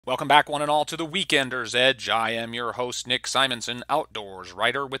Welcome back, one and all, to the Weekender's Edge. I am your host, Nick Simonson, outdoors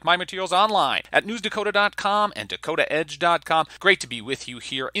writer with my materials online at newsdakota.com and dakotaedge.com. Great to be with you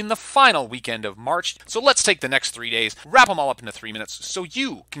here in the final weekend of March. So let's take the next 3 days, wrap them all up into 3 minutes so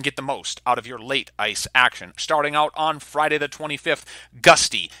you can get the most out of your late ice action. Starting out on Friday the 25th,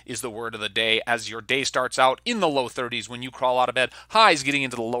 gusty is the word of the day as your day starts out in the low 30s when you crawl out of bed. Highs getting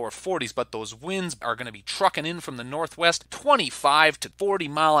into the lower 40s, but those winds are going to be trucking in from the northwest, 25 to 40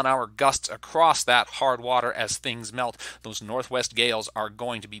 mile an hour gusts across that hard water as things melt. Those northwest gales are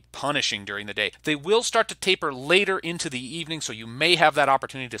going to be punishing during the day. They will start to taper later into the evening, so you may have that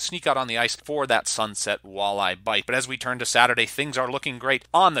opportunity to sneak out on the ice for that sunset walleye bite. But as we turn to Saturday, things are looking great.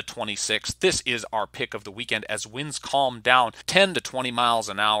 On the 26th, this is our pick of the weekend as winds calm down 10 to 20 miles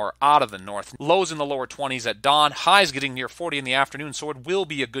an hour out of the north. Lows in the lower 20s at dawn, highs getting near 40 in the afternoon, so it will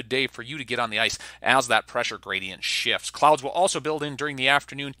be a good day for you to get on the ice as that pressure gradient shifts. Clouds will also build in during the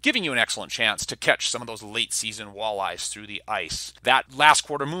afternoon, giving you an excellent chance to catch some of those late season walleyes through the ice. That last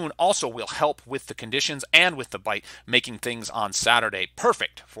quarter moon also will help with the conditions and with the bite, making things on Saturday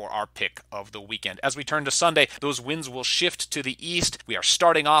perfect for our pick of the weekend. As we turn to Sunday, those winds will shift to the east. We are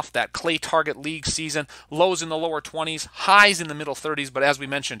starting off that Clay Target League season, lows in the lower 20s, highs in the middle 30s, but as we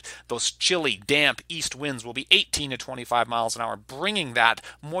mentioned, those chilly, damp east winds will be 18 to 25 miles an hour, bringing that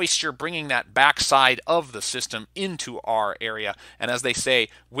moisture, bringing that backside of the system into our area. And as they say,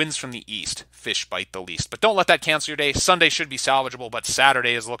 winds from the east, fish bite the least. But don't let that cancel your day. Sunday should be salvageable, but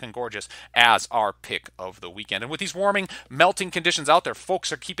Saturday is looking gorgeous as our pick of the weekend. And with these warming, melting conditions out there,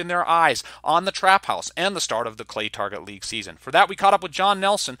 folks are keeping their eyes on the Trap House and the start of the Clay Target League season. For that, we caught up with John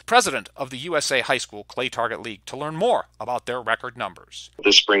Nelson, president of the USA High School Clay Target League, to learn more about their record numbers.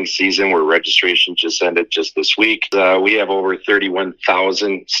 This spring season, where registration just ended just this week, we have over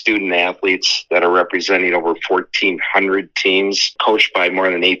 31,000 student athletes that are representing over 1,400 teams, coached by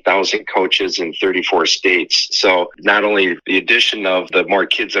more than 8,000 coaches in 34 states. So not only the addition of the more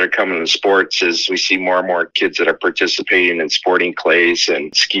kids that are coming to sports, is we see more and more kids that are participating in sporting clays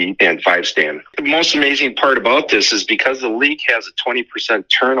and ski and five stand. The most amazing part about this is because the league has a 20%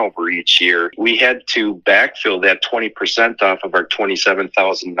 turnover each year, we had to backfill that 20% off of our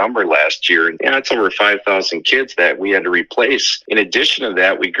 27,000 number last year. And that's over 5,000 kids that we had to replace. In addition to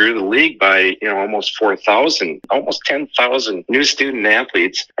that, we grew the league by almost 4,000, almost 10,000 new student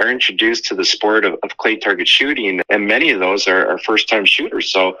athletes are introduced to the sport of clay target shooting, and many of those are first-time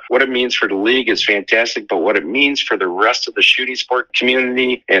shooters. So what it means for the league is fantastic, but what it means for the rest of the shooting sport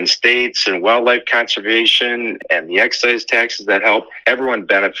community and states and wildlife conservation and the excise taxes that help, everyone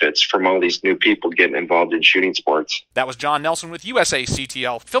benefits from all these new people getting involved in shooting sports. That was John Nelson with USA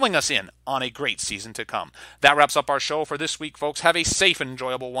CTL, filling us in on a great season to come. That wraps up our show for this week, folks. Have a safe and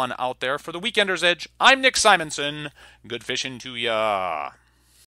enjoyable one out there. For the Weekender's Edge, I'm Nick Simonson. Good fishing to ya.